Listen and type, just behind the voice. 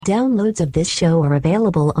Downloads of this show are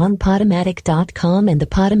available on Podomatic.com and the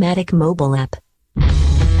Podomatic mobile app.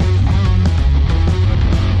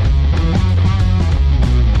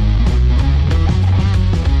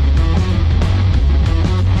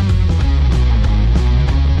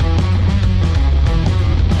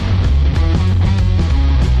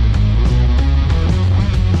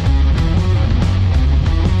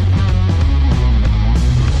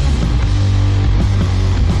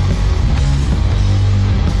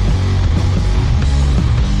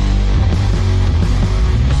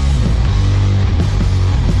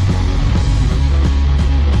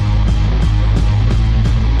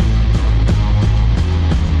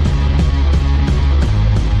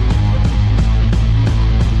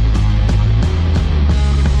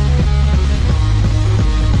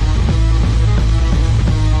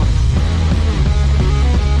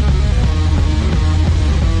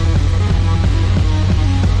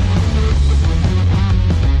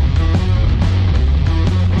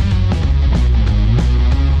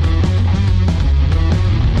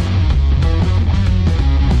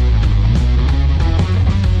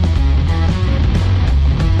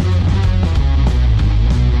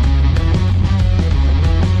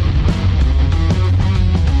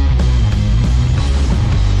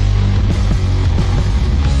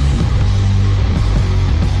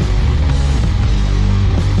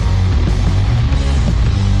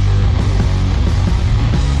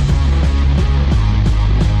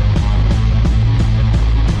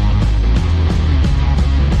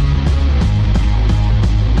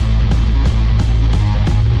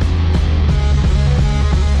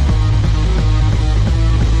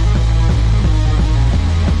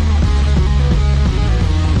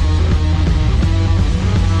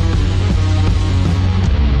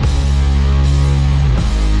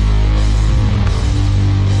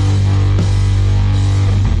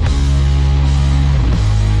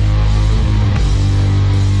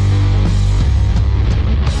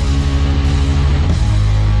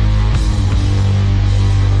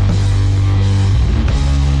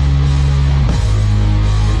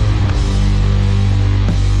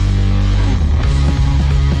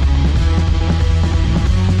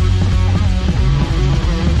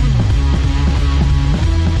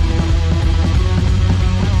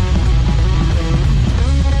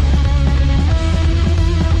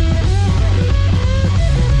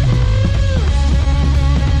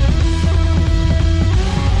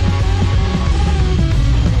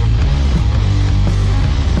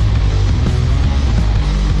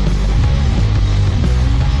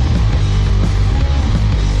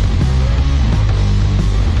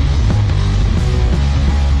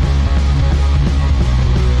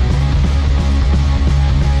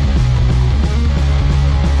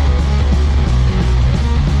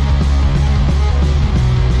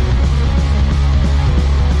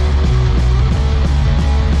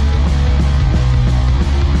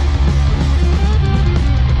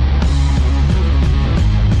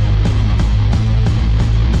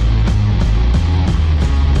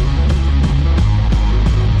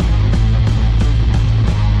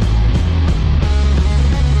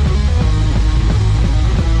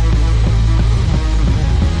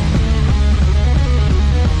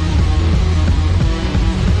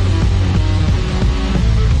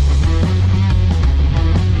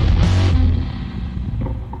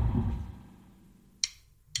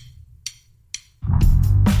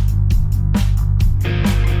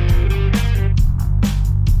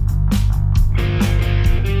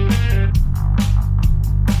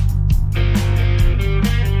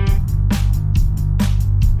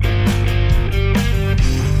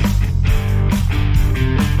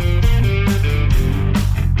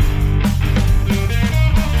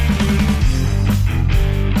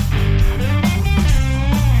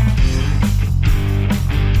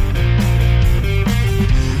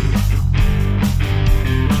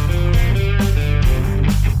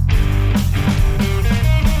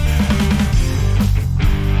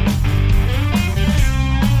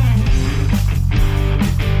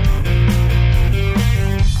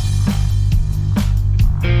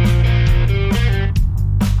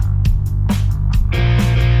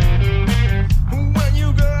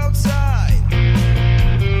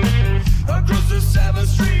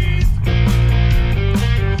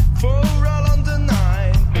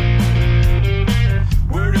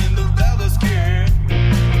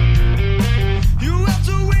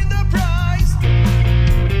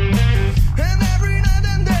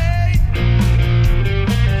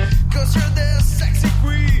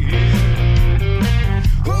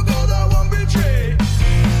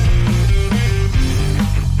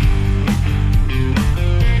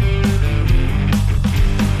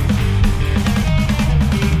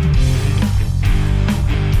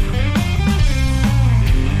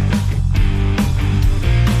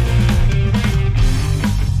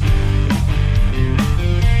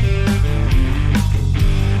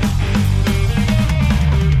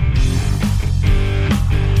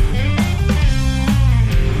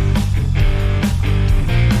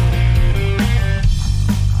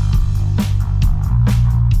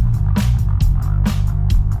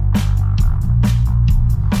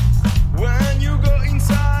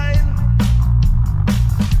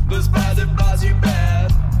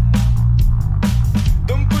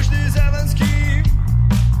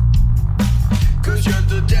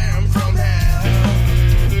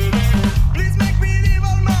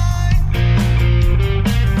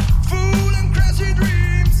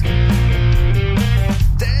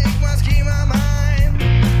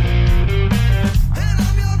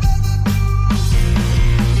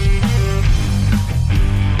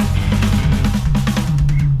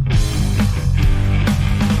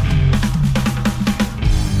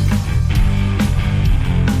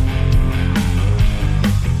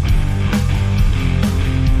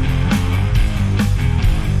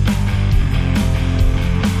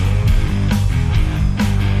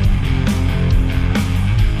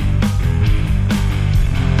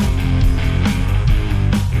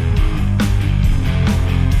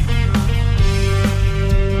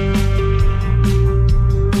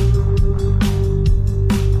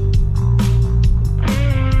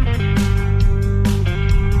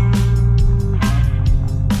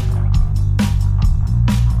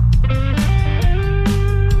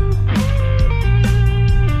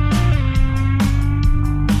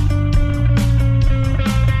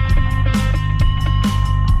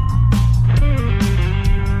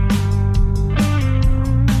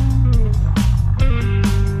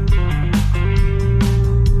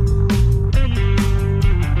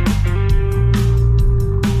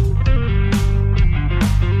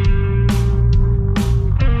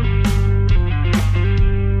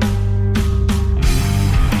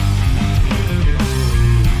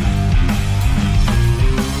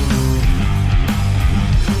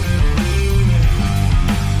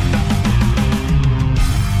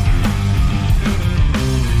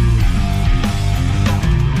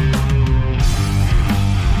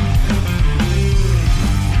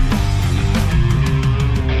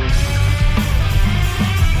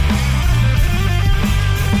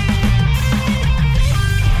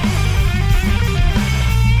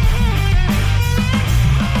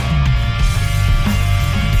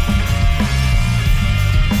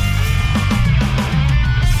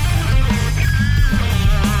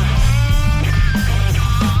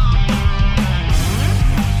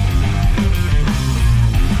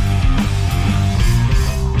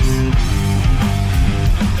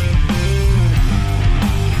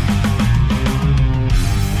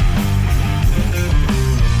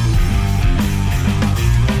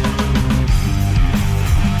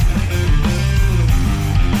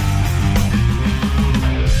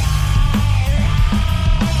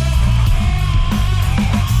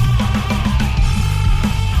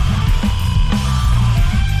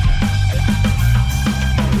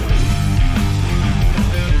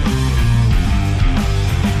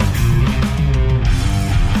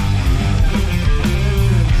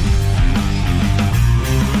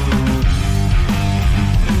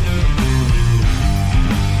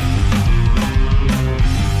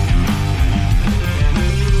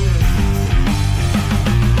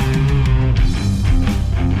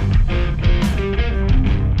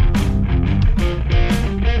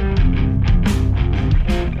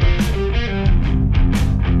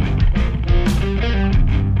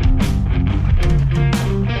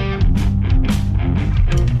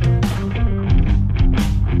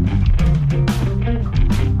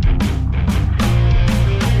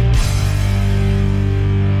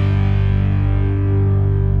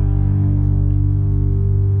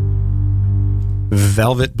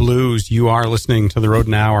 Velvet Blues. You are listening to the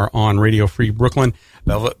Rodent Hour on Radio Free Brooklyn.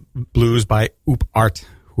 Velvet Blues by Oop Art,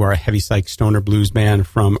 who are a heavy psych stoner blues band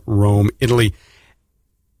from Rome, Italy.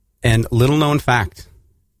 And little known fact,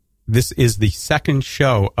 this is the second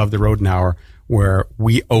show of the Rodent Hour where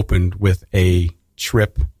we opened with a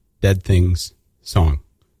Trip Dead Things song.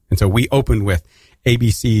 And so we opened with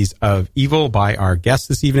ABCs of Evil by our guest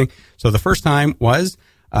this evening. So the first time was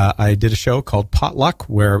I did a show called Potluck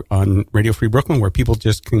where on Radio Free Brooklyn where people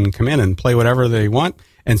just can come in and play whatever they want.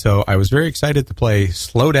 And so I was very excited to play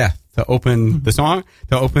Slow Death to open the song,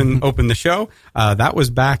 to open the show. That was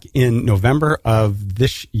back in November of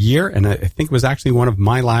this year. And I think it was actually one of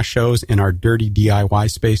my last shows in our dirty DIY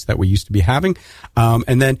space that we used to be having.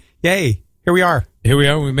 And then, yay, here we are. Here we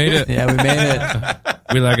are. We made it. Yeah, we made it.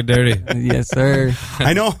 We like it dirty. Yes, sir.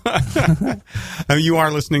 I know. You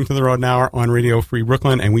are listening to the Rodent Hour on Radio Free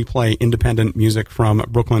Brooklyn, and we play independent music from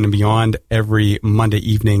Brooklyn and beyond every Monday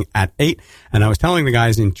evening at 8. And I was telling the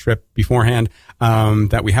guys in Trip beforehand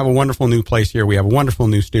that we have a wonderful new place here. We have a wonderful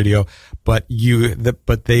new studio, but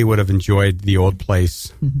they would have enjoyed the old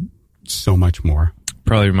place so much more.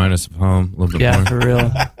 Probably remind us of home a little bit more. Yeah, for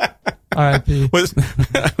real. R.I.P. Was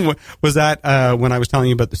that when I was telling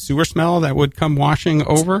you about the sewer smell that would come washing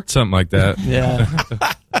over? Something like that. Yeah.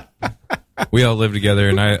 We all live together,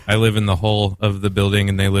 and I live in the hole of the building,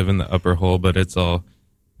 and they live in the upper hole, but it's all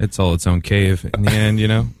its own cave in the end, you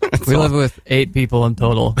know? We live with 8 people in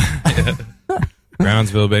total.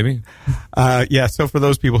 Brownsville, baby. Yeah, so for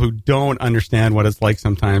those people who don't understand what it's like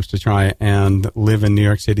sometimes to try and live in New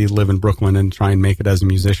York City, live in Brooklyn, and try and make it as a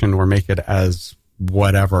musician or make it as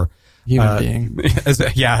whatever. Human being. As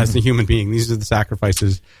a human being. These are the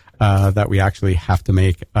sacrifices that we actually have to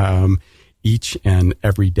make each and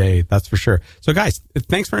every day. That's for sure. So, guys,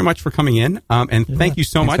 thanks very much for coming in. And thank you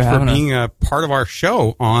so much for being a part of our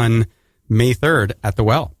show on May 3rd at the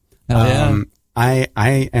Well. Yeah. I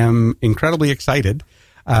am incredibly excited.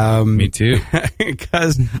 Me too.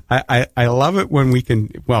 Because I love it when we can,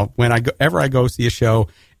 whenever I go see a show,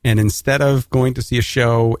 and instead of going to see a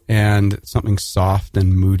show and something soft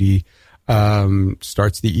and moody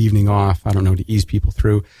starts the evening off, I don't know, to ease people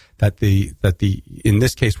through, in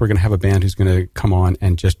this case, we're going to have a band who's going to come on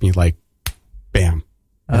and just be like, bam.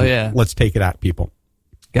 Oh, yeah. Let's take it at people.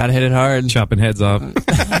 Got to hit it hard. Chopping heads off.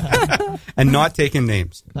 And not taking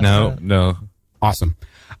names. No. Awesome.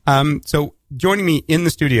 So joining me in the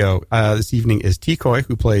studio this evening is T-Coy,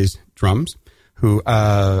 who plays drums, who,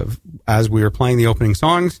 as we were playing the opening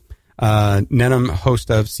songs, Nenim, host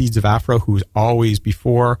of Seeds of Afro, who's always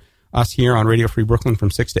before us here on Radio Free Brooklyn from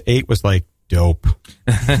 6 to 8, was like, dope.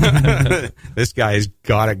 This guy's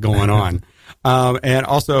got it going on. And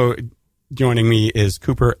also joining me is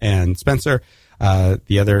Cooper and Spencer,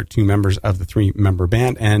 the other 2 members of the 3-member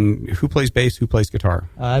band. And who plays bass, who plays guitar?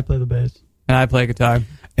 I play the bass. And I play guitar.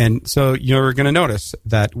 And so you're going to notice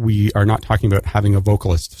that we are not talking about having a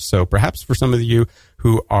vocalist. So perhaps for some of you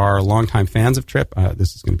who are longtime fans of Trip,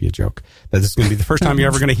 this is going to be a joke. That this is going to be the first time you're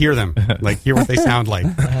ever going to hear them, like hear what they sound like.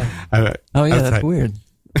 That's weird.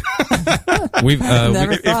 We've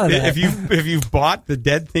Never thought of that. If you've bought the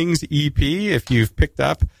Dead Things EP, if you've picked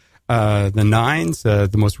up the Nines, the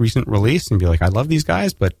most recent release, and be like, I love these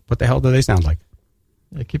guys, but what the hell do they sound like?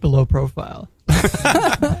 Yeah, keep a low profile.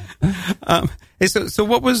 Hey, so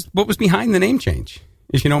what was behind the name change,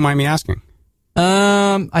 if you don't mind me asking?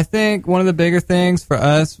 I think one of the bigger things for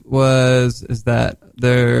us is that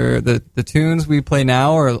the tunes we play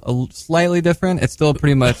now are slightly different. It's still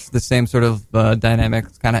pretty much the same sort of dynamic.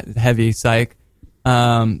 It's kind of heavy psych.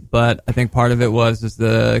 But I think part of it was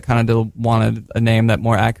the kind of wanted a name that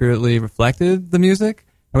more accurately reflected the music.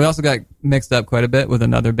 And we also got mixed up quite a bit with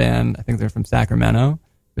another band. I think they're from Sacramento.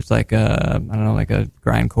 It's like like a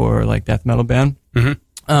grindcore, like death metal band.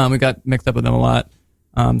 Mm-hmm. We got mixed up with them a lot.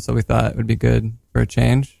 So we thought it would be good for a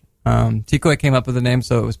change. T-Coy came up with the name,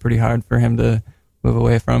 so it was pretty hard for him to move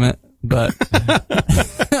away from it. But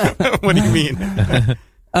what do you mean?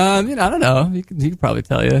 I don't know. He could probably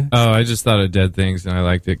tell you. Oh, I just thought of Dead Things, and I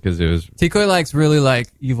liked it because it was T-Coy likes really like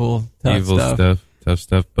evil tough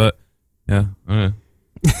stuff. But yeah, I don't know.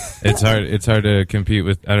 It's hard to compete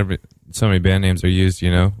with. So many band names are used,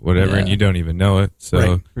 whatever, and you don't even know it. So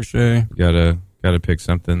right, for sure, you gotta pick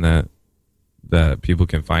something that people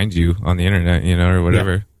can find you on the internet, or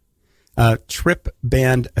whatever. Yeah. Trip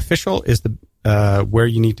Band Official is the where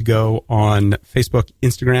you need to go on Facebook,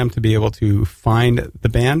 Instagram to be able to find the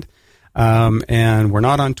band. And we're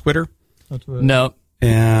not on Twitter. No.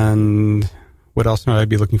 And what else would I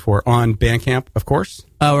be looking for? On Bandcamp, of course.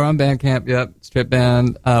 We're on Bandcamp. Yep. It's Trip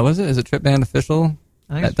Band. What is it? Is it Trip Band Official?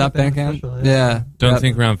 I think At it's Dot Trip Bandcamp. Official, Yeah. Don't Yep.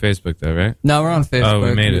 think we're on Facebook though, right? No, we're on Facebook. Oh,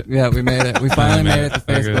 we made it. Yeah, we made it. We finally made it to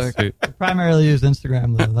Okay, Facebook. sweet. I primarily use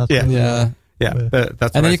Instagram though. That's Yeah. what- Yeah. Yeah, that's And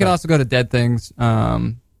what then I you can thought. also go to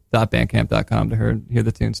deadthings.bandcamp.com to hear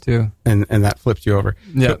the tunes too. and that flips you over.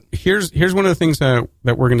 Yeah. So here's one of the things that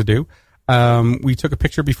we're going to do. We took a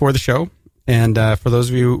picture before the show, and for those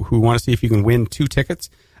of you who want to see if you can win 2 tickets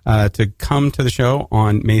to come to the show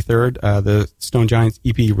on May 3rd, the Stone Giants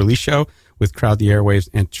EP release show with Crowd the Airwaves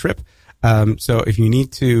and Trip. So if you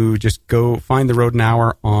need to just go find the Road an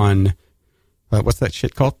Hour on what's that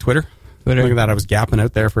shit called? Twitter. Twitter. Look at that. I was gapping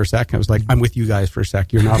out there for a sec. I was like, I'm with you guys for a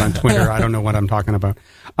sec. You're not on Twitter. I don't know what I'm talking about.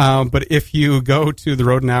 But if you go to the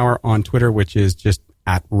Road an Hour on Twitter, which is just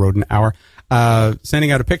at Road an Hour,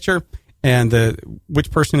 sending out a picture, and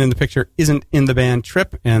which person in the picture isn't in the band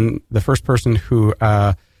Trip, and the first person who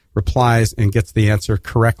replies and gets the answer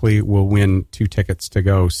correctly will win 2 tickets to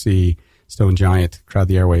go see Stone Giant, Crowd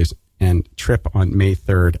the Airwaves, and Trip on May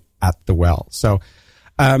 3rd at the Well. So,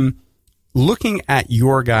 looking at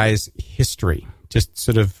your guys' history, just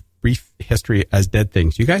sort of brief history as Dead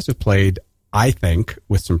Things, you guys have played, I think,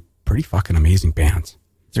 with some pretty fucking amazing bands.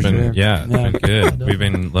 It's been, sure. yeah, it's been good. We've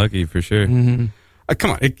been lucky for sure. Mm-hmm.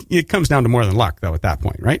 Come on, it comes down to more than luck, though, at that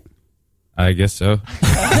point, right? I guess so.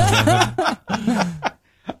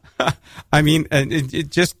 I mean, it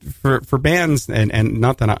just for bands, and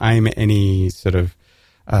not that I'm any sort of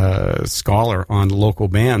scholar on local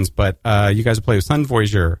bands, but you guys have played with Sun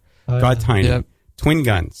Voyager, Oh, yeah. God Tiny, Yep. Twin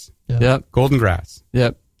Guns, Yep. Golden Grass,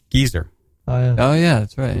 Yep. Geezer, Oh yeah. Oh yeah,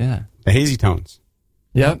 that's right. Yeah. the Hazy Tones.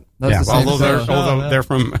 Yep. That's Yeah, the same although show. they're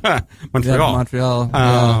from Montreal. Yeah, Montreal.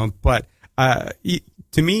 Yeah. But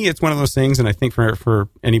to me, it's one of those things, and I think for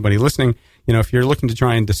anybody listening, if you're looking to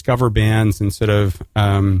try and discover bands and sort of,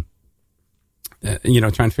 trying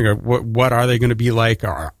to figure out what are they going to be like,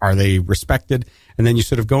 are they respected, and then you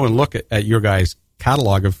sort of go and look at your guys'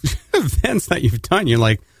 catalog of events that you've done. You're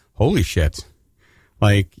like, holy shit,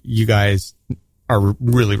 like you guys are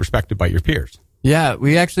really respected by your peers. Yeah,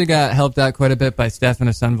 we actually got helped out quite a bit by Stefan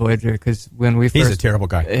of Sun Voyager because when we He's first, a terrible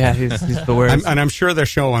guy. yeah, he's the worst. And I'm sure their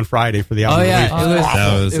show on Friday for the album Oh yeah, release it was,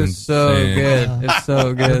 That was it was so insane. good. It's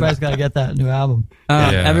so good. Everybody's got to get that new album. Yeah.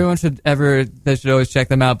 Everyone they should always check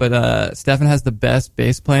them out. But Stefan has the best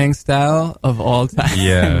bass playing style of all time.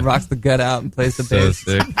 Yeah. He rocks the gut out and plays the So bass.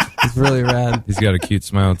 sick. It's really rad. He's got a cute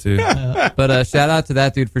smile too. But shout out to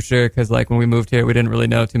that dude for sure because like when we moved here, we didn't really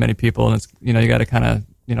know too many people, and it's you got to kind of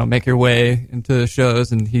make your way into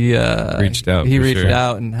shows, and he Reached out, He for reached sure.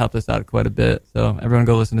 out and helped us out quite a bit. So everyone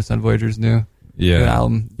go listen to Sun Voyager's new Yeah,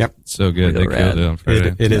 album. so good. Really They killed rad. it on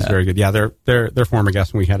Friday. It is very good. Yeah, they're former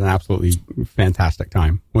guests, and we had an absolutely fantastic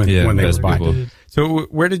time when they were best by. people. So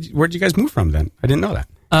where'd you guys move from then? I didn't know that.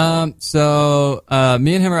 So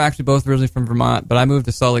me and him are actually both originally from Vermont, but I moved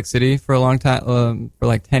to Salt Lake City for a long time, for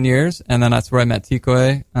like 10 years, and then that's where I met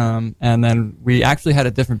Tikoi. And then we actually had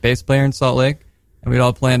a different bass player in Salt Lake, and we'd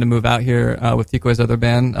all planned to move out here with Tikoi's other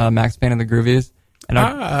band, Max Payne and the Groovies. And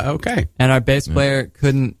Okay. and our bass player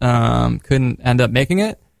couldn't end up making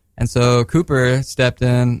it, and so Cooper stepped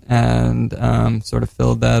in and sort of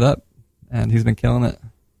filled that up, and he's been killing it.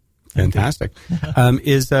 Fantastic.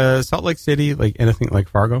 Is Salt Lake City like anything like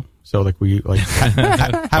Fargo? So like we like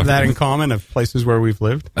have that in common of places where we've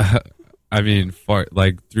lived? I mean,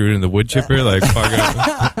 like threw it in the wood chipper, like Fargo.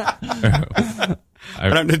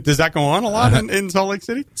 Does that go on a lot in Salt Lake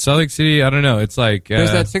City? Salt Lake City, I don't know. It's like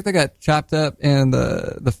There's that chick that got chopped up in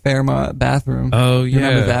the Fairmont bathroom. oh You yeah,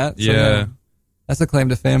 remember that? So, yeah. That's a claim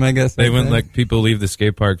to fame, I guess. They right wouldn't there. let people leave the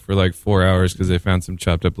skate park for like 4 hours because they found some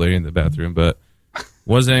chopped up lady in the bathroom, but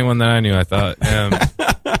wasn't anyone that I knew. I thought,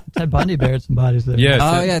 Ted Bundy buried some bodies there. yeah,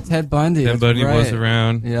 Oh Ted, yeah, Ted Bundy. Ted that's Bundy right. was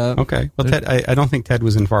around. Yeah. Okay. Well, Ted, I don't think Ted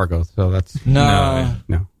was in Fargo, so that's No.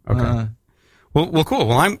 no. Okay. Well, cool.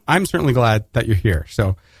 Well, I'm certainly glad that you're here.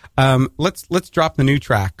 So, let's drop the new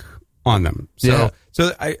track on them. Yeah.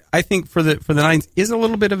 So I think for the Nines is a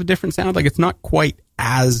little bit of a different sound. Like it's not quite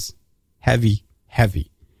as heavy.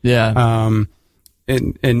 Yeah.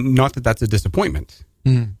 And not that that's a disappointment,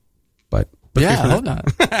 but let's Yeah, hear from hold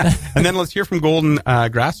that. on. And then let's hear from Golden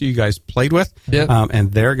Grass, who you guys played with. Yep.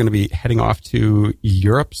 And they're going to be heading off to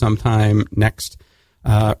Europe sometime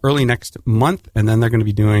early next month. And then they're going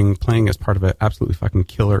to be playing as part of an absolutely fucking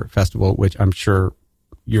killer festival, which I'm sure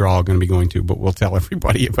you're all going to be going to, but we'll tell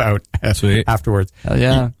everybody about Sweet. afterwards. Hell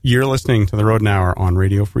yeah. You're listening to The Road an Hour on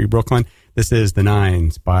Radio Free Brooklyn. This is The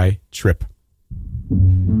Nines by Trip.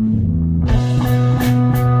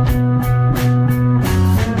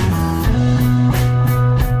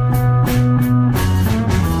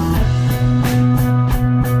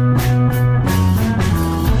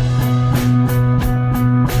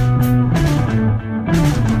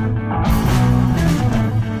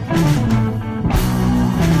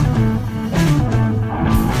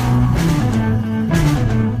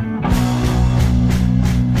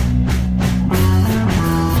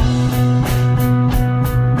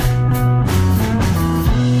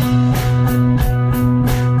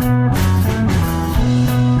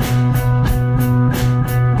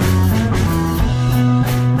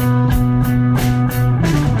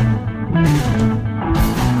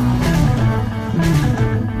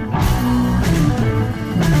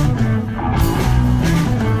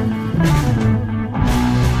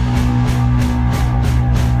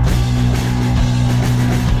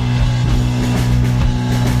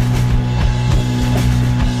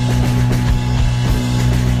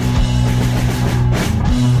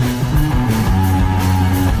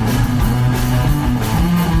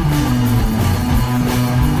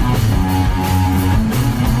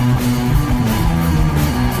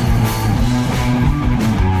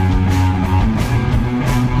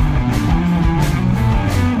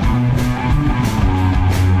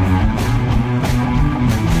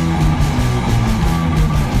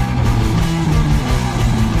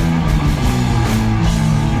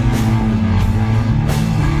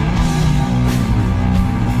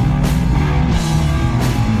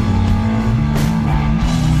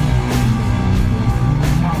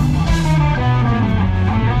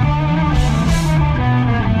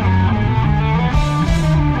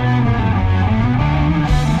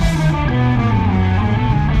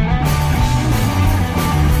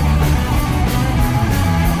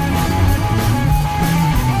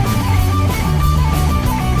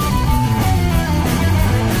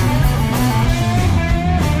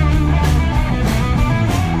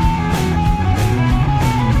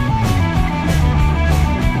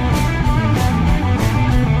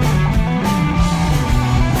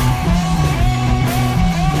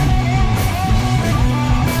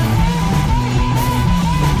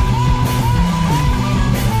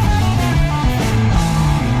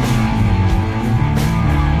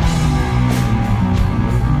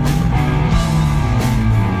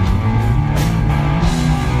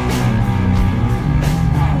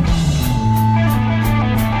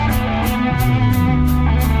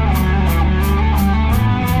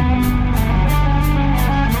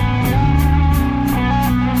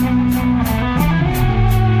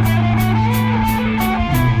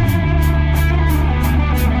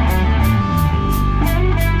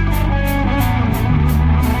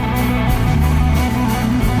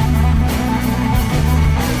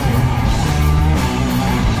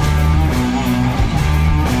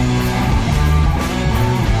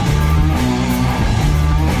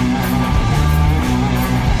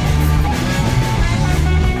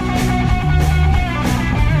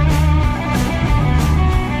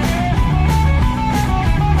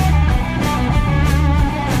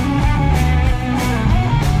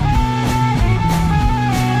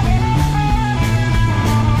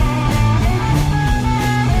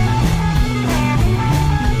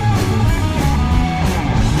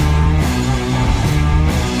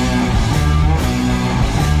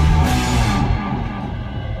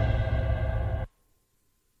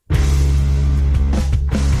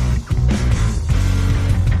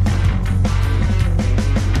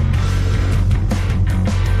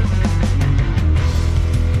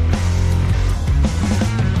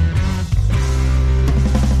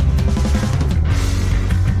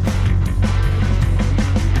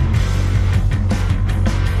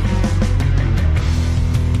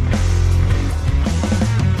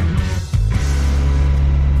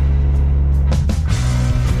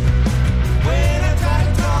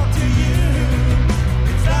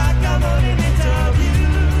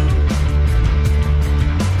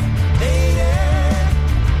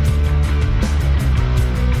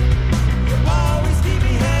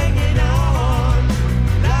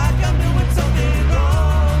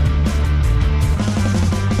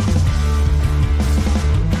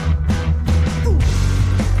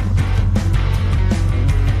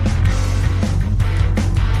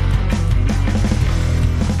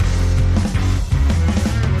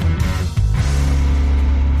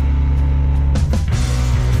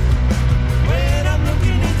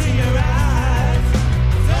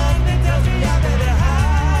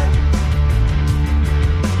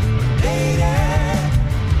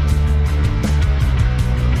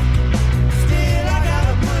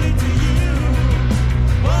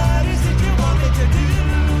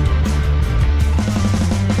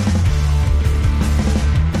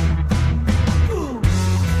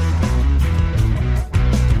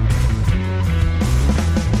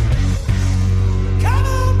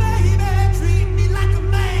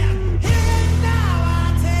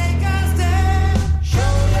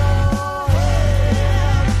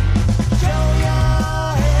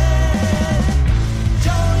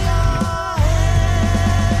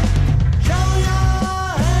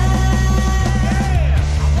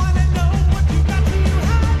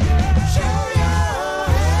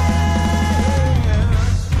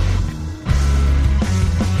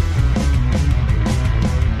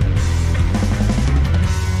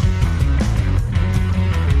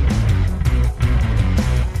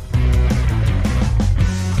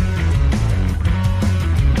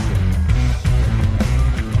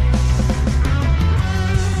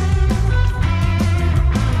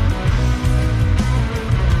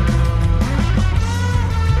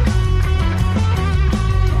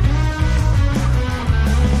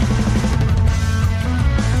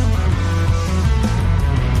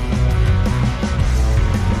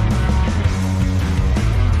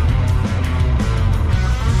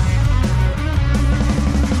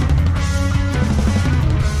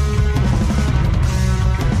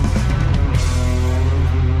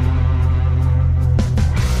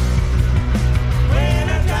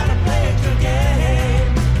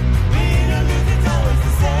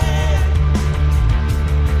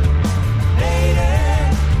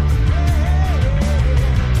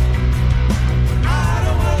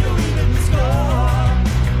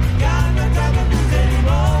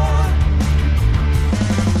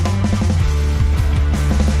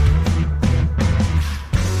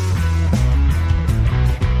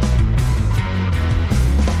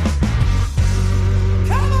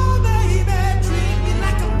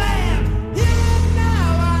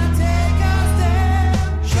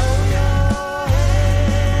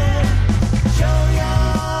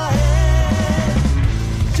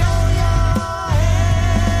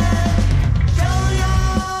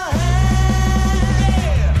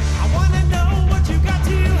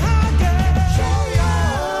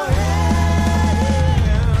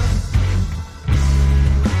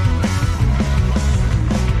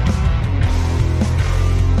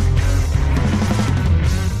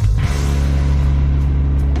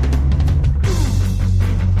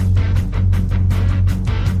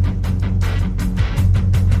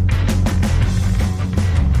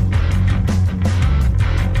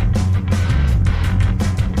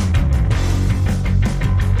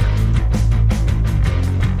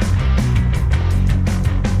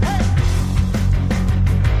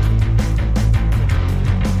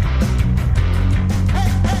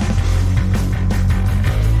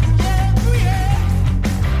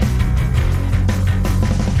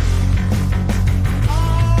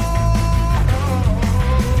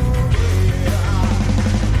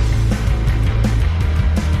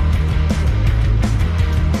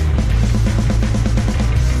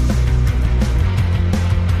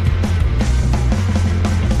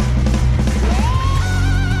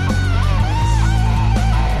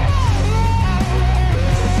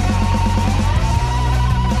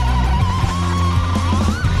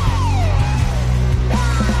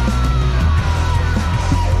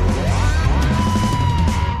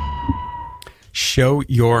 Show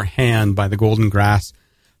Your Hand by the Golden Grass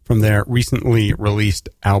from their recently released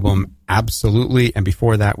album, Absolutely. And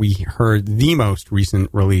before that, we heard the most recent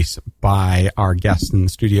release by our guest in the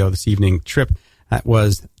studio this evening, Trip. That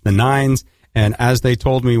was The Nines. And as they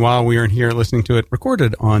told me while we were in here listening to it,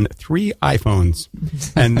 recorded on 3 iPhones.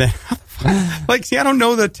 And then, see, I don't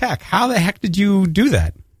know the tech. How the heck did you do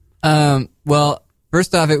that? Well,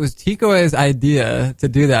 first off, it was Tiko's idea to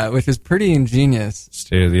do that, which was pretty ingenious.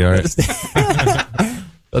 State of the art.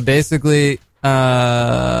 But basically,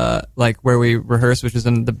 where we rehearse, which is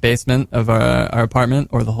in the basement of our apartment,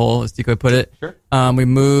 or the hole, as Tiko put it. Sure. We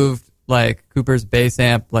moved Cooper's bass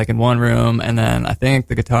amp in one room, and then I think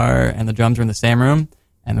the guitar and the drums were in the same room,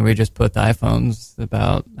 and then we just put the iPhones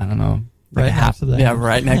about, I don't know, Right next to the amps.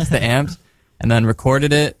 right next to the amps, and then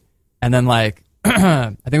recorded it, and then I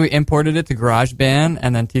think we imported it to GarageBand,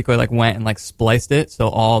 and then Tiko went and spliced it so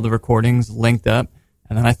all the recordings linked up,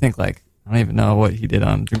 and then I think I don't even know what he did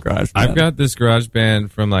on GarageBand. I've got this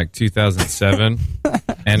GarageBand from 2007,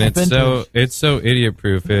 and it's so idiot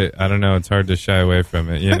proof. I don't know. It's hard to shy away from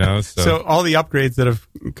it, So all the upgrades that have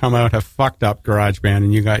come out have fucked up GarageBand,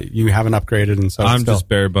 and you haven't upgraded, and so I'm just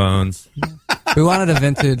bare bones. We wanted a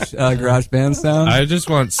vintage GarageBand sound. I just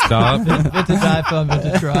want stop. Vintage iPhone,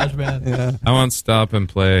 vintage GarageBand. Yeah. I want stop and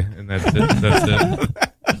play, and that's it.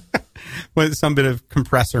 with some bit of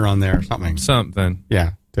compressor on there or something. Something.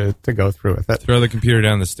 Yeah. To go through with it. Throw the computer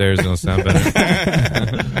down the stairs and it'll sound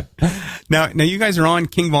better. Now you guys are on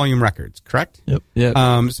King Volume Records, correct?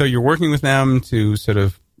 Yep. So you're working with them to sort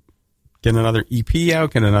of get another EP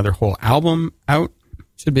out, get another whole album out?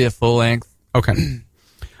 Should be a full length. Okay.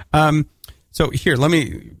 So here, let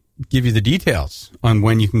me give you the details on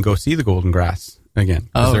when you can go see the Golden Grass again,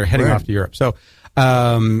 because they're heading off to Europe. So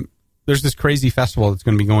there's this crazy festival that's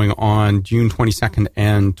going to be going on June 22nd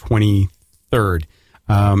and 23rd.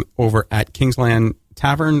 Over at Kingsland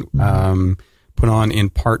Tavern, put on in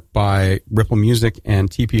part by Ripple Music and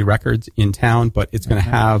TP Records in town, but it's going to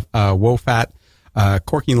have Wofat,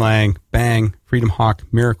 Corky Lang, Bang, Freedom Hawk,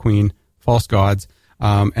 Mirror Queen, False Gods,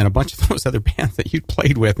 and a bunch of those other bands that you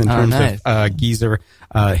played with in terms of Geezer,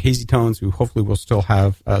 Hazy Tones, who hopefully we'll still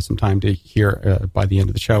have some time to hear by the end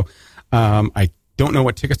of the show. I don't know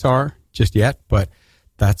what tickets are just yet, but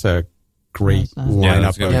that's a great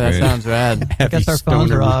lineup. Yeah, that sounds rad. I guess our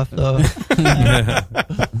phones are off, though.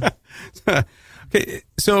 Okay,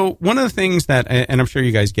 so one of the things that, and I'm sure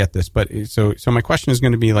you guys get this, but so my question is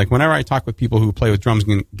going to be whenever I talk with people who play with drums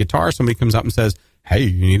and guitar, somebody comes up and says, "Hey,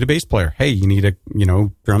 you need a bass player. Hey, you need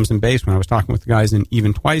drums and bass." When I was talking with the guys in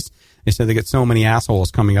Even Twice, they said they get so many assholes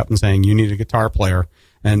coming up and saying, "You need a guitar player,"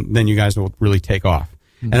 and then you guys will really take off.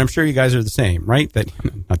 And I'm sure you guys are the same, right? That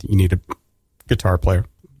not that you need a guitar player.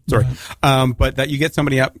 Sorry. But that you get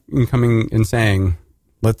somebody up and coming and saying,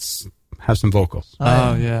 "Let's have some vocals."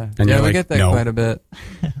 Oh, yeah. And yeah, you're we get that quite a bit.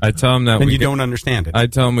 I tell him that and you don't understand it. I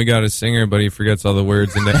tell him we got a singer, but he forgets all the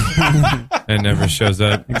words and never shows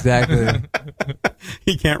up. Exactly.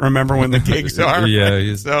 He can't remember when the gigs are. Yeah,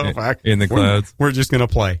 he's in the clouds. We're just going to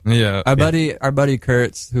play. Yeah. Our buddy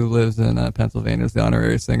Kurtz, who lives in Pennsylvania, is the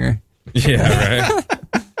honorary singer. Yeah,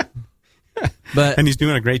 right. And he's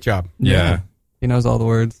doing a great job. Yeah. He knows all the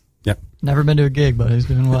words. Yep. Never been to a gig, but he's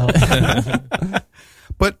doing well.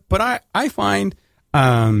 But I find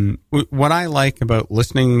what I like about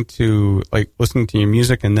listening to your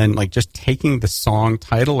music and then just taking the song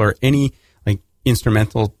title or any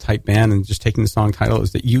instrumental type band and just taking the song title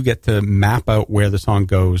is that you get to map out where the song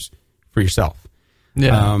goes for yourself.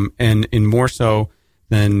 Yeah. And in more so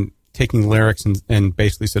than taking lyrics and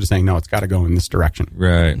basically sort of saying, no, it's got to go in this direction.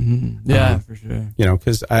 Right. Mm-hmm. Yeah, for sure.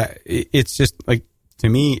 Because it's just to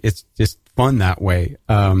me, it's just fun that way.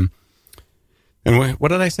 And what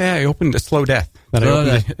did I say? I opened a Slow Death. Oh,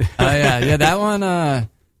 yeah. That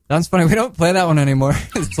one's funny. We don't play that one anymore.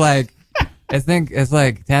 It's I think it's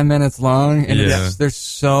 10 minutes long, and there's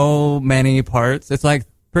so many parts. It's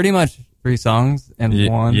pretty much 3 songs in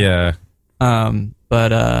one. Yeah.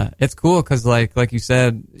 But it's cool because like you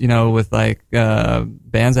said, with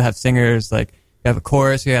bands that have singers, you have a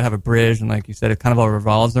chorus, you gotta have a bridge, and like you said, it kind of all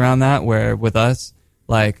revolves around that. Where with us,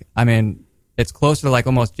 it's closer to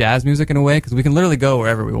almost jazz music in a way because we can literally go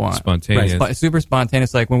wherever we want. Spontaneous. Right. Super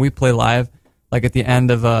spontaneous. When we play live, at the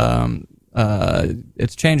end of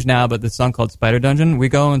it's changed now, but this song called Spider Dungeon, we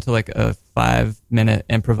go into a 5-minute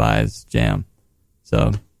improvised jam.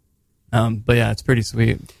 So, but yeah, it's pretty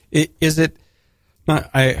sweet. Is it not?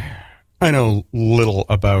 I know little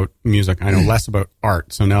about music. I know less about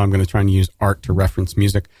art. So now I'm going to try and use art to reference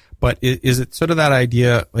music. But is it sort of that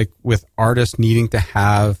idea, with artists needing to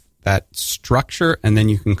have that structure, and then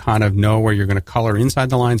you can kind of know where you're going to color inside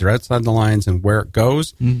the lines or outside the lines and where it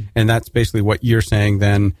goes. And that's basically what you're saying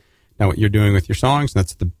then, now what you're doing with your songs.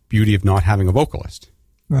 That's the beauty of not having a vocalist.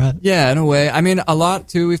 Right. Yeah, in a way. I mean, a lot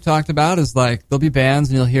too we've talked about is like there'll be bands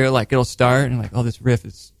and you'll hear like it'll start and like, oh, this riff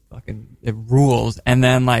is fucking, it rules, and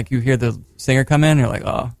then like you hear the singer come in and you're like,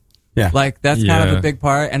 oh, Yeah. like that's kind of a big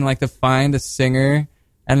part, and like to find a singer,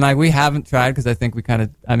 and like we haven't tried because I think we kind of,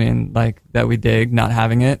 I mean, like that we dig not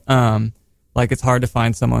having it. Like it's hard to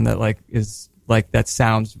find someone that like is like that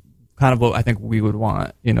sounds kind of what I think we would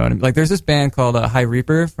want. You know what I mean? Like there's this band called High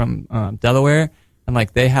Reaper from Delaware, and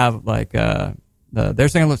like they have like their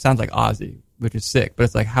singer sounds like Ozzy, which is sick. But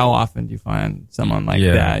it's like, how often do you find someone like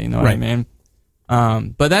that? You know what I mean?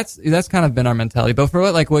 But that's kind of been our mentality. But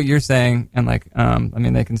for what you're saying, and like, I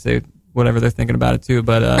mean, they can say whatever they're thinking about it too.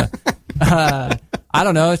 But I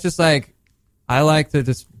don't know. It's just like I like to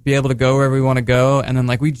just be able to go wherever we want to go, and then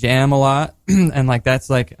like we jam a lot, and like that's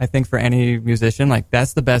like I think for any musician, like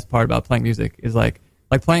that's the best part about playing music is like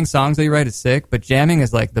playing songs that you write is sick, but jamming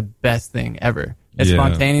is like the best thing ever. It's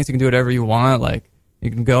spontaneous. You can do whatever you want. Like you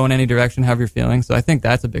can go in any direction, however you're feeling. So I think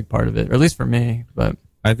that's a big part of it, or at least for me. But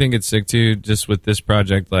I think it's sick too, just with this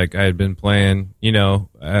project. Like I had been playing, you know,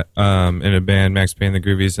 in a band, Max Payne the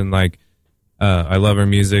Groovies, and like I love our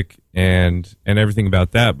music and everything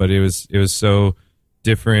about that. But it was so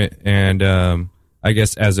different, and I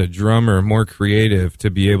guess as a drummer, more creative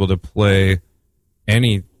to be able to play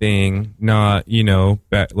anything, not, you know,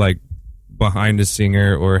 like behind a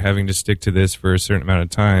singer or having to stick to this for a certain amount of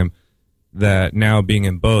time. That now being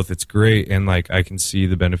in both, it's great, and like I can see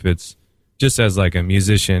the benefits just as like a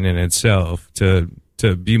musician in itself to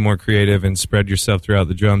be more creative and spread yourself throughout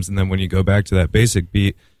the drums. And then when you go back to that basic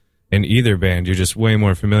beat in either band, you're just way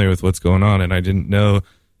more familiar with what's going on. And I didn't know,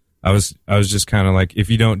 I was just kind of like, if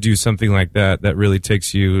you don't do something like that, that really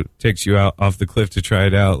takes you out off the cliff to try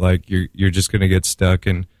it out. Like you're just going to get stuck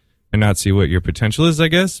and not see what your potential is, I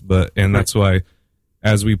guess. And that's why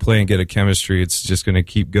as we play and get a chemistry, it's just going to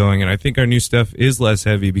keep going. And I think our new stuff is less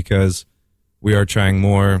heavy because we are trying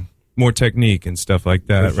more technique and stuff like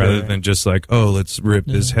that, rather than just like, oh, let's rip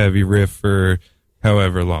this heavy riff for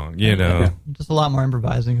however long, you know. Just a lot more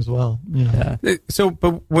improvising as well, you know. So,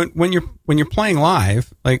 but when you're playing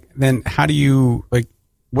live, like, then how do you, like,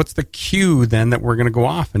 what's the cue then that we're going to go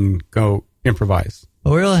off and go improvise?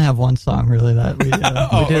 Well, we only have one song really that we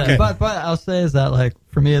did. Okay. But I'll say is that, like,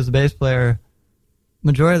 for me as a bass player,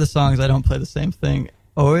 majority of the songs I don't play the same thing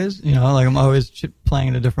always, you know, like I'm always playing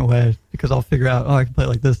in a different way because I'll figure out, oh, I can play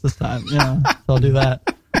like this time, you know, so I'll do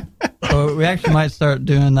that. So we actually might start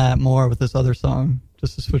doing that more with this other song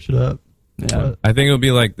just to switch it up. Yeah. I think it'll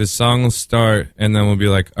be like the song will start and then we'll be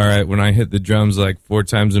like, all right, when I hit the drums like 4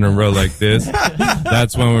 times in a row like this,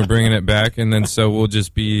 that's when we're bringing it back. And then so we'll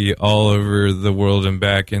just be all over the world and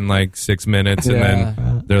back in like 6 minutes. And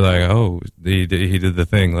then they're like, oh, he did the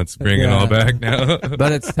thing. Let's bring it all back now.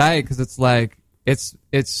 But it's tight because it's like, it's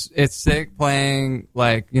sick playing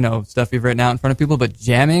like, you know, stuff you've written out in front of people, but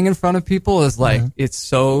jamming in front of people is like it's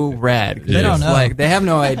so rad. They don't know. Like they have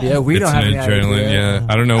no idea. We don't have any idea. Yeah,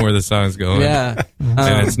 I don't know where the song's going. Yeah,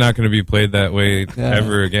 and it's not going to be played that way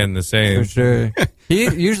ever again. The same for sure. He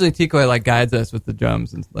usually Tikoi like guides us with the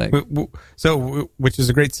drums and like. So, which is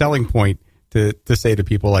a great selling point to say to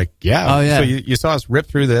people like, so you saw us rip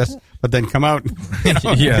through this, but then come out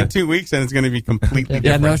in 2 weeks and it's going to be completely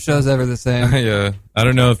different. No show's ever the same. I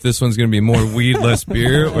don't know if this one's going to be more weed, less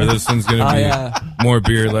beer, or this one's going to be more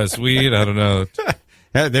beer, less weed. I don't know.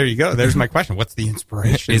 Yeah, there you go. There's my question. What's the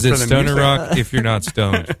inspiration? Is it stoner rock if you're not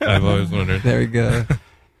stoned? I've always wondered. There we go.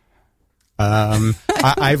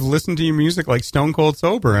 I've listened to your music like stone cold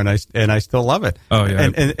sober, and I still love it. Oh yeah,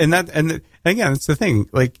 and again, it's the thing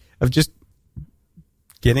like of just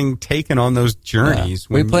getting taken on those journeys.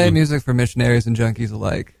 We play music for missionaries and junkies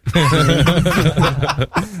alike.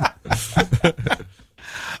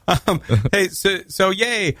 Hey, so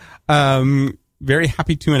yay! Very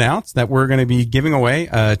happy to announce that we're going to be giving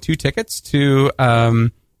away 2 tickets to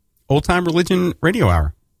Old Time Religion Radio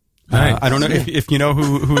Hour. Nice. I don't know if you know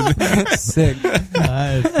who Sick.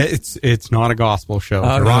 It's not a gospel show.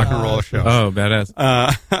 It's a rock and roll show. Oh,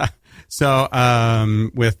 badass. So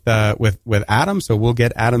with Adam, so we'll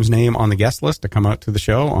get Adam's name on the guest list to come out to the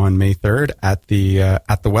show on May 3rd at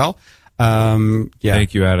the Well.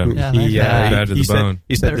 Thank you, Adam. He said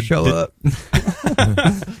better show up.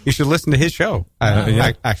 You should listen to his show.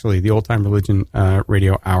 Actually, the Old Time Religion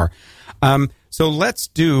Radio Hour. So let's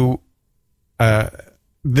do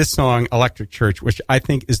this song, Electric Church, which I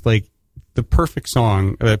think is like the perfect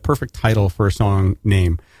song, the perfect title for a song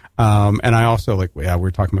name. And I also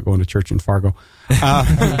we're talking about going to church in Fargo.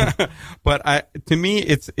 But to me,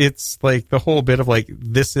 it's like the whole bit of like,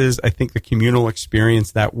 this is, I think, the communal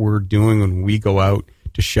experience that we're doing when we go out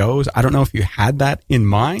to shows. I don't know if you had that in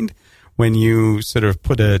mind when you sort of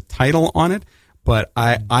put a title on it, but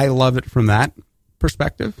I love it from that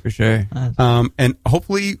perspective. For sure. And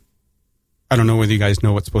hopefully, I don't know whether you guys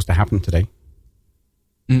know what's supposed to happen today.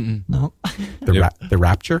 No. The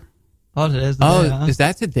Rapture. Oh, it is. Huh? Is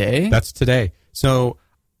that today? That's today. So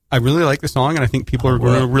I really like the song, and I think people are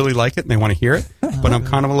going to really like it, and they want to hear it. But I'm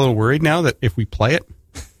kind of a little worried now that if we play it,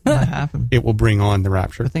 What happened? it will bring on the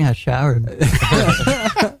Rapture. I think I showered.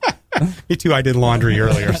 Me too. I did laundry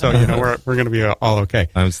earlier, so we're going to be all okay.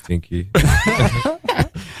 I'm stinky.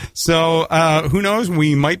 So who knows?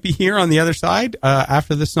 We might be here on the other side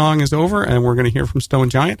after the song is over, and we're going to hear from Stone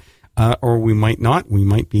Giant, or we might not. We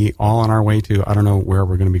might be all on our way to, I don't know where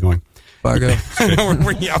we're going to be going. Fargo.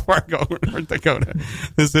 Fargo, North Dakota.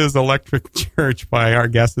 This is Electric Church by our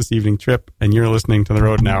guest this evening, Trip, and you're listening to The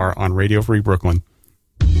Rodent Hour on Radio Free Brooklyn.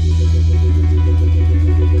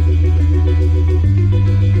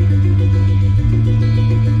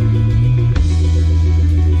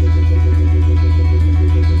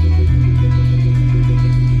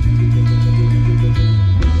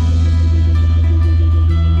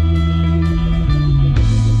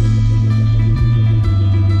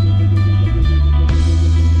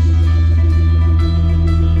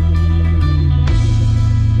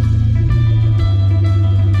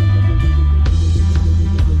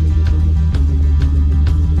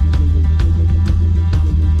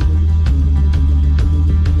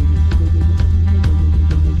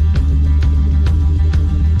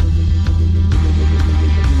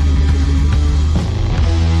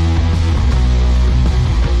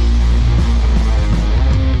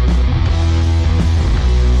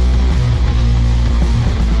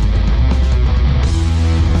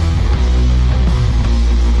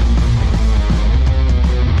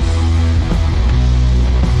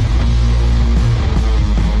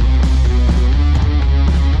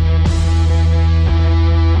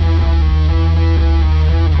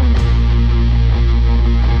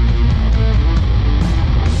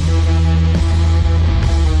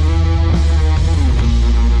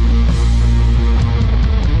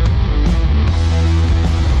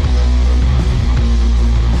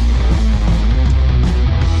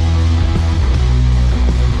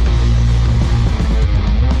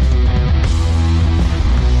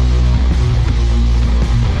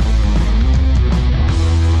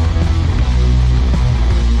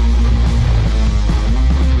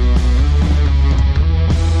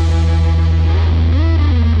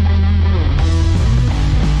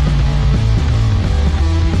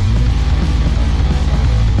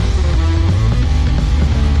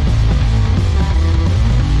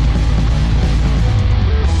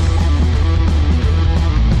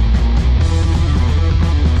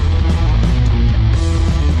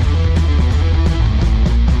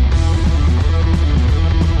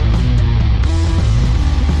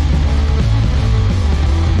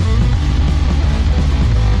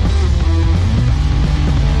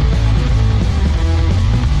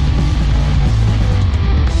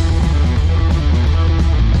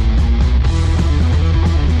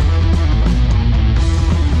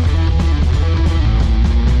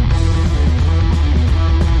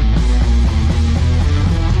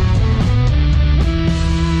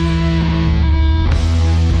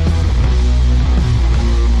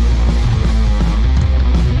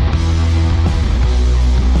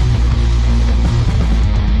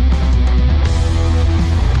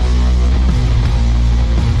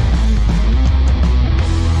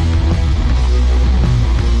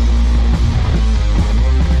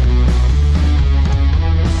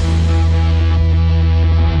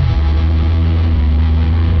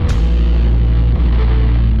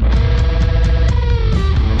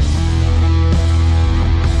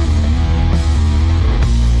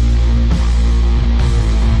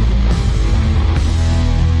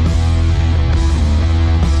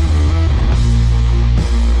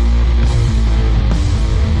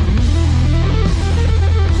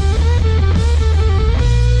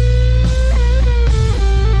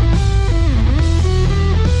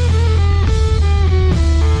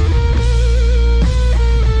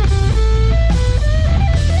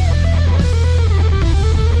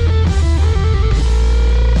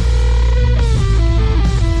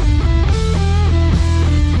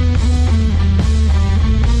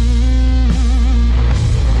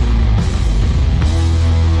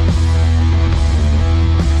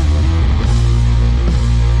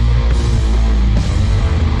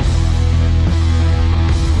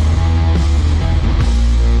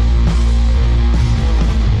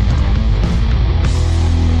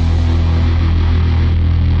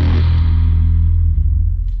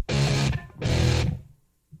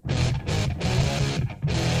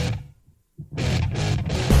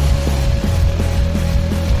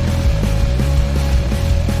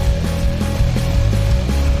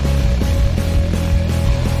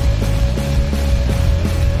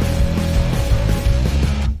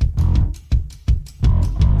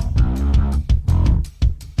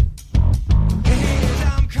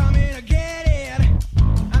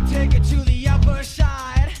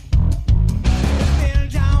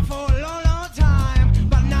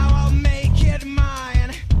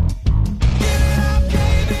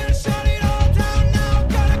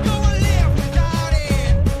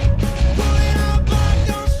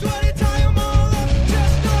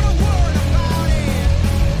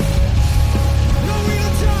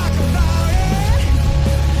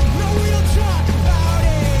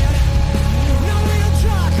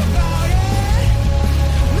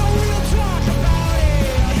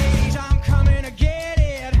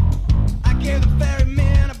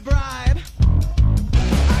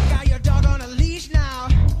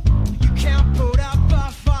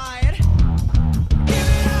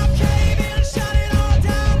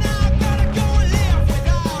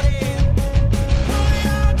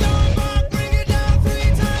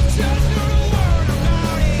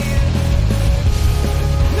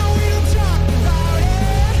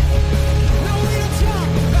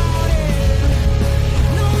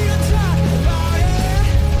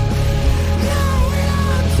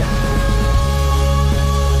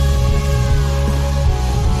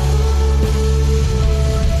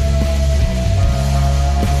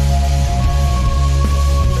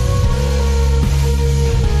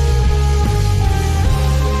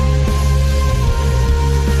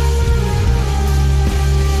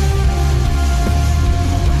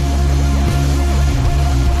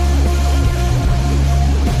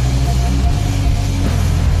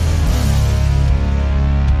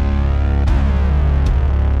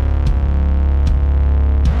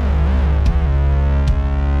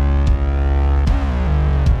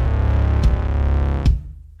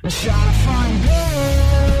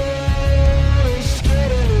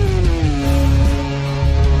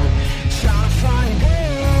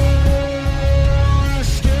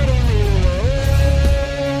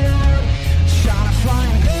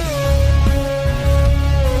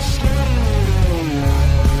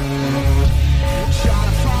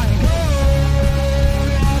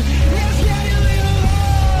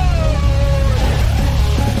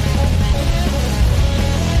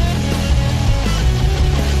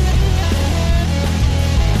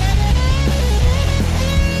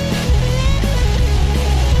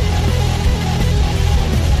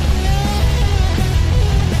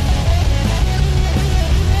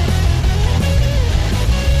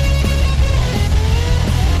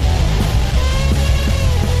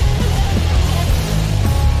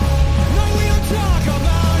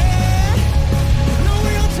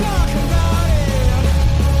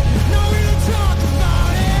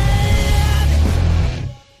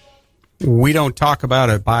 We Don't Talk About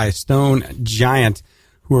It by Stone Giant,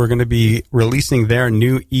 who are going to be releasing their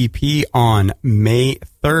new EP on May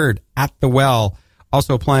 3rd at the Well.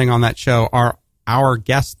 Also playing on that show are our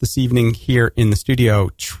guests this evening here in the studio,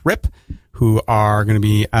 Trip, who are going to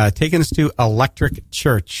be taking us to Electric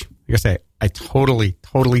Church. Like I say, I totally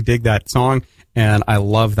dig that song, and I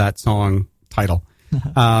love that song title.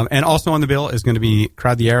 And also on the bill is going to be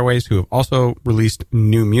Crowd the Airways, who have also released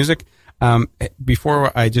new music.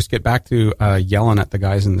 Before I just get back to yelling at the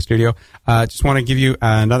guys in the studio, just want to give you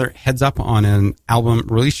another heads up on an album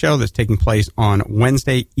release show that's taking place on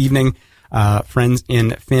Wednesday evening. Friends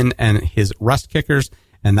in Finn and his Rust Kickers,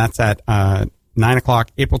 and that's at 9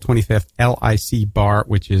 o'clock, April 25th, LIC Bar,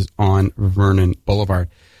 which is on Vernon Boulevard.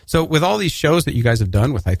 So with all these shows that you guys have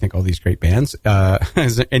done with, I think, all these great bands,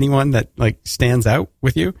 is there anyone that like stands out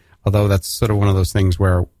with you? Although that's sort of one of those things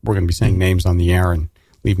where we're going to be saying names on the air and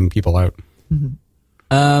leaving people out.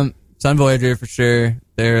 Sun Voyager for sure.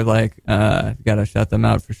 They're like, gotta shout them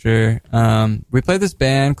out for sure. We played this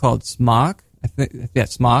band called Smock. I think, yeah,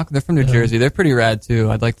 Smock. They're from New Jersey. They're pretty rad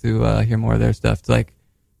too. I'd like to hear more of their stuff. It's like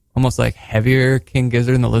almost like heavier King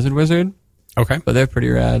Gizzard and the Lizard Wizard. Okay, but they're pretty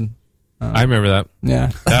rad. I remember that.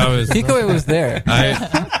 Yeah, that was Kiko was there.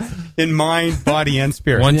 In mind, body, and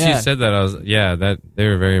spirit. Once you said that, I was that they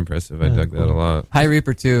were very impressive. I dug that a lot. High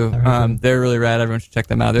Reaper too. They're really rad. Everyone should check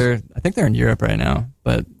them out. I think they're in Europe right now.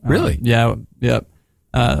 But really, yeah, yep.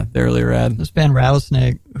 They're really rad. This band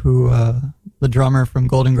Rattlesnake, who the drummer from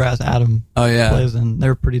Golden Grass, Adam, plays in.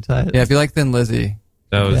 They're pretty tight. Yeah, if you like Thin Lizzy,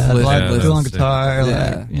 that was cool on guitar,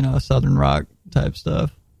 like southern rock type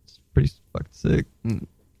stuff. It's pretty fucking sick.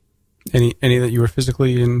 Any that you were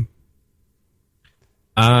physically in?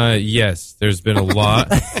 Yes, there's been a lot.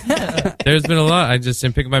 There's been a lot. I just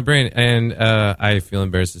didn't pick up my brain, and I feel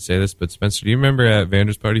embarrassed to say this, but Spencer, do you remember at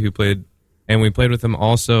Vander's party who played? And we played with him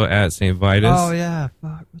also at St. Vitus. Oh yeah,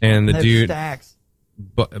 fuck. And the dude, Stacks.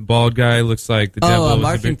 Bald guy, looks like the devil.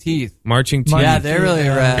 Marching Teeth. Marching Teeth. Yeah, they're really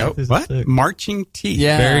rad. What? Marching Teeth.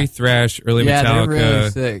 Yeah. Very thrash, early Metallica. They're really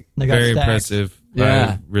sick. Very impressive.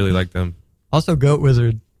 Yeah. I really like them. Also, Goat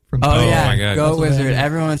Wizard. Oh my God. Goat Wizard.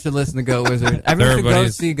 Everyone should listen to Goat Wizard. Everyone should go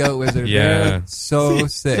see Goat Wizard. Yeah. They're so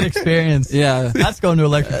sick. It's an experience. Yeah. That's going to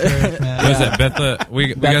Electric Church, man. What was that? Bethlehem?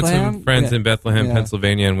 We got some friends in Bethlehem,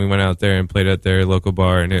 Pennsylvania, and we went out there and played at their local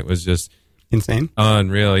bar, and it was just insane.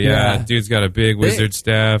 Unreal. Yeah. Dude's got a big wizard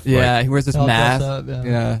staff. Yeah. He wears this mask.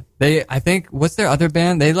 I think, what's their other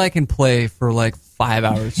band? They can play for 5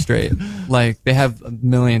 hours straight. They have a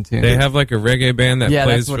million tunes. They have a reggae band that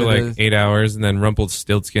plays for 8 hours, and then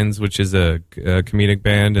Rumpelstiltskins, which is a comedic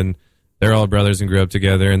band, and they're all brothers and grew up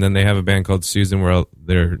together. And then they have a band called Susan where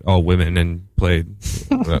they're all women and played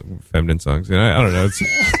feminine songs. And I don't know.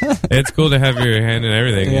 It's cool to have your hand in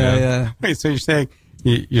everything. Yeah. Wait, so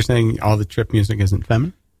you're saying all the Trip music isn't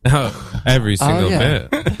feminine? Oh, every single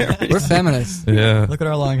bit. We're feminists. Yeah. Look at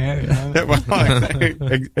our long hair.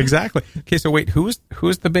 Exactly. Okay, so wait, who's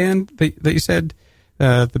the band that you said,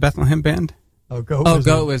 the Bethlehem band? Goat Wizard.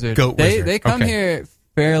 Goat Wizard. Goat Wizard. They come here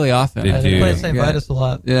fairly often. They play St. Vitus a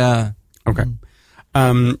lot. Yeah. Okay.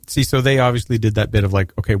 So they obviously did that bit of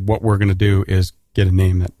okay, what we're going to do is get a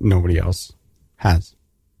name that nobody else has.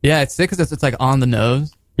 Yeah, it's sick because it's on the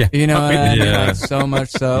nose. Yeah. You know what I mean? So much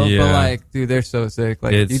so. Yeah. But dude, they're so sick.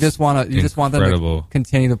 You just want them to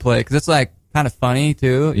continue to play because it's kind of funny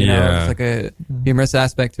too. You know, it's a humorous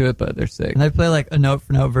aspect to it, but they're sick. And they play a note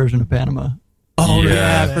for note version of Panama. Oh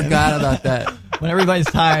yeah, I forgot about that. When everybody's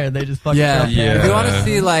tired, they just fucking If you want to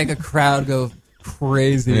see a crowd go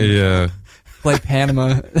crazy, play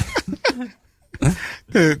Panama.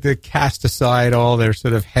 They cast aside all their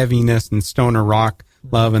sort of heaviness and stoner rock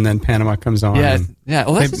love, and then Panama comes on. Yeah.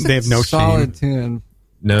 Well, that's they have no solid shame. tune.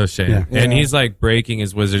 No shame. Yeah. And Yeah. he's like breaking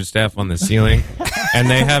his wizard staff on the ceiling, and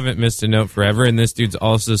they haven't missed a note forever. And this dude's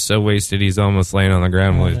also so wasted he's almost laying on the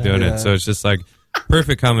ground while he's doing Yeah. it. So it's just like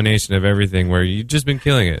perfect combination of everything where you've just been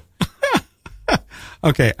killing it.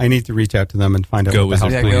 Okay, I need to reach out to them and find out Go what the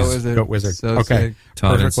Wizard. hell Yeah, go please. Wizard. Go Wizard. So Okay. sick.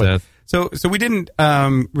 Todd and Perfectly. Seth. So we didn't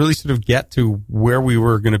really sort of get to where we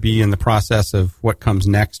were going to be in the process of what comes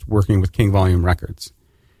next working with King Volume Records.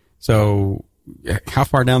 So how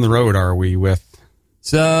far down the road are we with?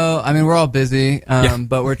 So, I mean, we're all busy,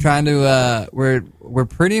 but we're trying to, we're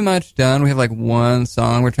pretty much done. We have like one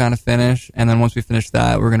song we're trying to finish, and then once we finish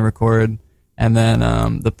that, we're going to record, and then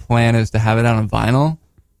the plan is to have it out on vinyl.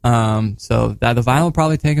 So that the vinyl will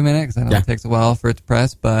probably take a minute because I know it takes a while for it to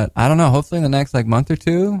press, but I don't know, hopefully in the next like month or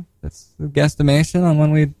two, that's a guesstimation on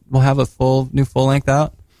when we'll have a new full length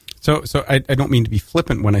out. So I don't mean to be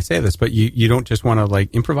flippant when I say this, but you don't just want to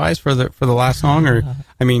like improvise for the last song, or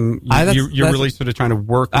I mean you're that's really sort of trying to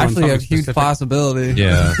work on Actually, something a huge specific. possibility.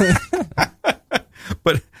 Yeah.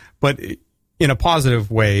 but in a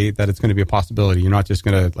positive way that it's going to be a possibility. You're not just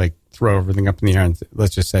going to like throw everything up in the air and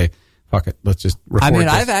let's just say fuck it, let's just record I mean,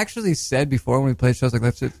 this. I've actually said before when we played shows like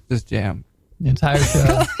let's just jam. The entire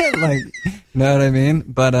show. Like, you know what I mean?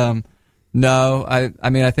 But no, I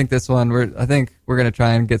mean, I think this one I think we're gonna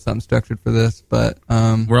try and get something structured for this. But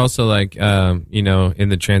We're also like, in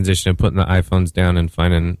the transition of putting the iPhones down and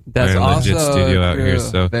finding that's a legit also studio out true. here.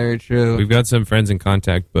 So Very true. we've got some friends in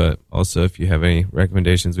contact, but also if you have any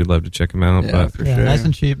recommendations, we'd love to check them out. Yeah, But for Yeah, sure. nice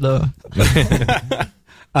and cheap though.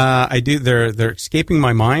 I do. They're escaping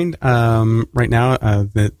my mind right now.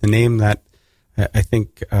 The name that I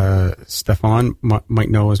think Stefan might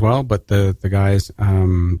know as well, but the guys,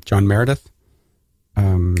 John Meredith,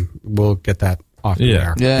 we'll get that off the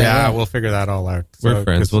air. Yeah. We'll figure that all out. we're So,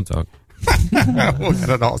 friends. 'cause We'll talk. we'll get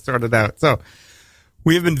it all sorted out. So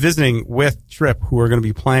we have been visiting with Trip, who are going to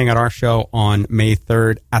be playing at our show on May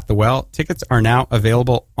 3rd at the Well. Tickets are now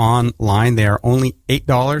available online. They are only $8,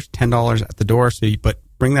 $10 at the door. But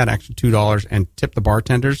bring that extra $2 and tip the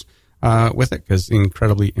bartenders with it, because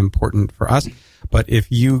incredibly important for us. But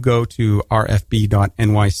if you go to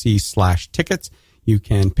rfb.nyc/tickets, you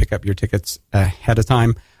can pick up your tickets ahead of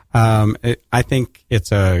time. I think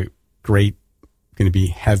it's a great, going to be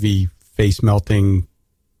heavy, face melting.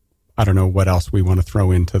 I don't know what else we want to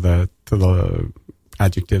throw into the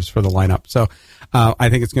adjectives for the lineup. So I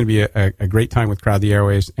think it's going to be a great time with Crowd the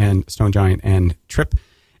Airwaves and Stone Giant and Trip.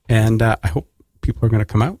 And I hope people are going to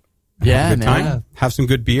come out. Have a good time. Yeah. Have some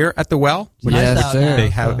good beer at the Well. It's nice out now, They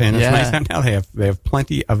have, and it's Yeah. nice out now. They have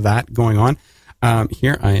plenty of that going on.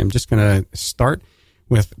 Here I am just going to start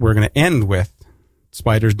with. We're going to end with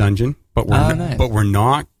Spider's Dungeon, but nice. we're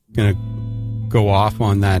not going to go off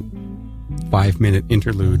on that 5-minute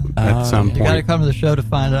interlude at some You got to point. come to the show to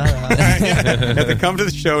find out. You have to come to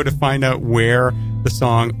the show to find out where the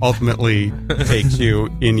song ultimately takes you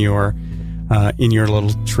in your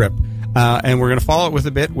little trip. And we're going to follow it with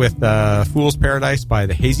a bit with Fool's Paradise by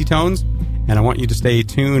the Hazy Tones. And I want you to stay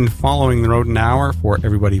tuned following the Road an Hour for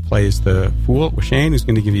Everybody Plays the Fool with Shane, who's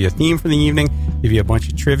going to give you a theme for the evening, give you a bunch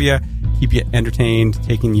of trivia, keep you entertained,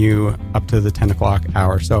 taking you up to the 10 o'clock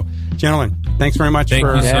hour. So, gentlemen, thanks very much Thank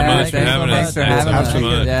for you so Yeah, much for thanks so having much us. for Thanks having have so some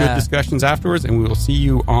much. Yeah. good discussions afterwards, and we will see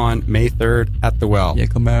you on May 3rd at the Well. Yeah,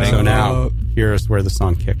 come out. So now, here's where the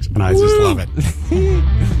song kicks, and I just love it.